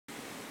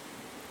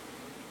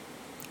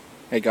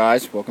Hey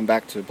guys, welcome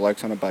back to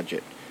Blokes on a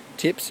Budget.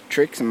 Tips,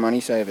 tricks and money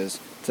savers.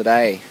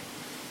 Today,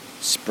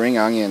 spring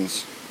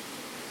onions.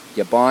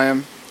 You buy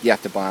them, you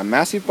have to buy a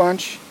massive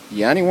bunch,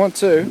 you only want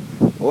 2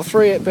 or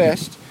 3 at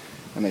best,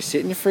 and they sit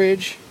in your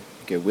fridge,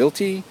 go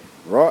wilty,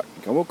 rot,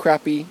 go all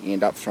crappy, you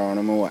end up throwing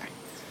them away.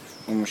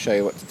 I'm going to show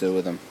you what to do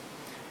with them.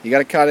 You got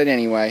to cut it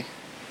anyway.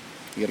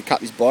 You got to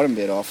cut this bottom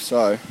bit off,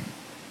 so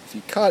if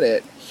you cut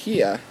it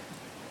here,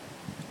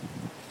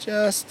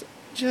 just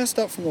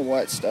up from the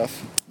white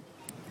stuff.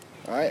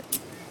 Alright,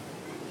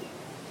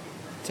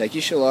 take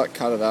your shallot,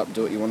 cut it up,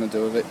 do what you want to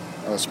do with it.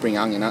 Oh, spring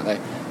onion, aren't they?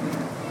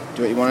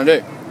 Do what you want to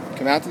do.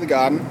 Come out to the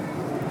garden,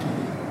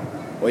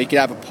 or you could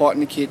have a pot in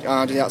the kitchen,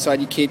 just outside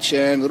your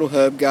kitchen, little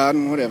herb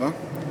garden, whatever.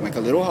 Make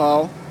a little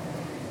hole,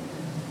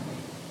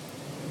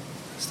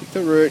 stick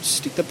the roots,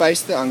 stick the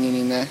base of the onion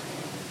in there,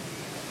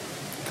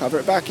 cover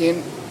it back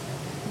in.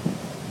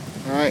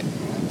 Alright,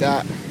 like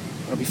that,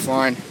 that'll be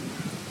fine.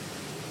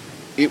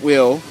 It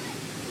will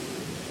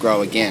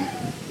grow again.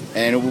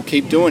 And it will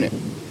keep doing it.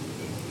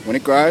 When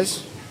it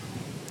grows,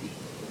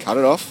 cut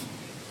it off.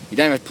 You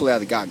don't have to pull it out of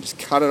the garden, just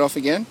cut it off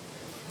again.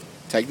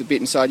 Take the bit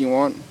inside you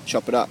want,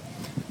 chop it up.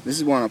 This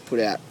is one I put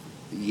out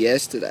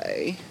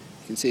yesterday.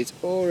 You can see it's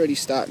already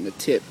starting to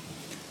tip.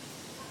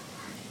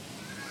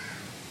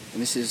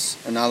 And this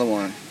is another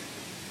one.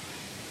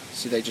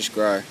 See, they just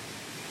grow.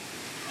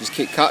 Just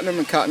keep cutting them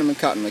and cutting them and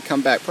cutting them. They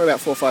come back probably about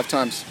 4 or 5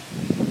 times.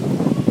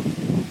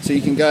 So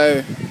you can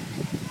go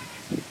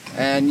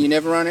and you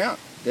never run out.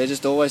 They're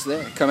just always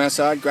there. Come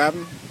outside, grab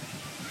them,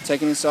 take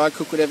them inside,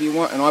 cook whatever you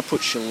want. And I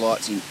put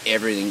shallots in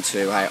everything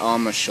too. Hey,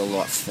 I'm a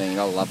shallot fiend.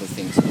 I love the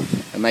things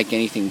and make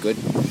anything good.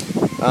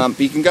 But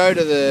you can go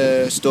to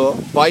the store,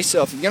 buy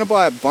yourself. If you're going to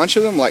buy a bunch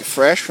of them, like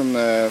fresh from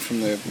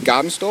the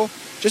garden store,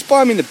 just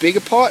buy them in the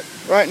bigger pot,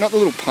 right? Not the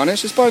little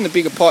punnets. Just buy them in the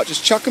bigger pot.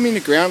 Just chuck them in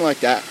the ground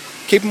like that.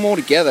 Keep them all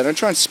together. Don't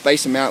try and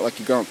space them out like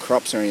you're growing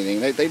crops or anything.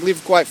 They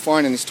live quite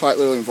fine in this tight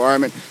little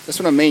environment. That's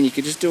what I mean. You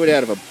could just do it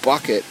out of a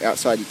bucket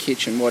outside your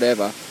kitchen,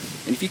 whatever.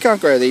 And if you can't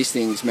grow these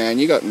things, man,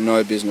 you got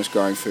no business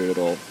growing food at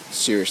all.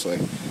 Seriously.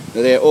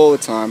 They're there all the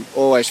time,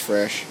 always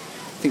fresh.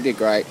 I think they're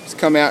great. Just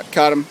come out,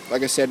 cut them,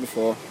 like I said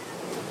before.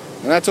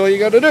 And that's all you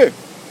got to do.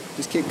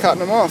 Just keep cutting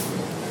them off.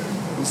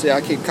 You see,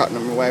 I keep cutting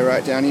them away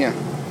right down here.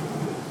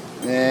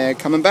 They're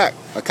coming back.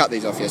 I cut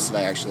these off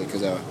yesterday, actually,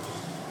 because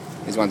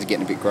these ones are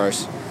getting a bit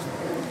gross.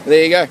 But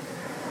there you go.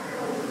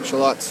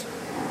 Shallots.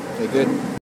 They're good.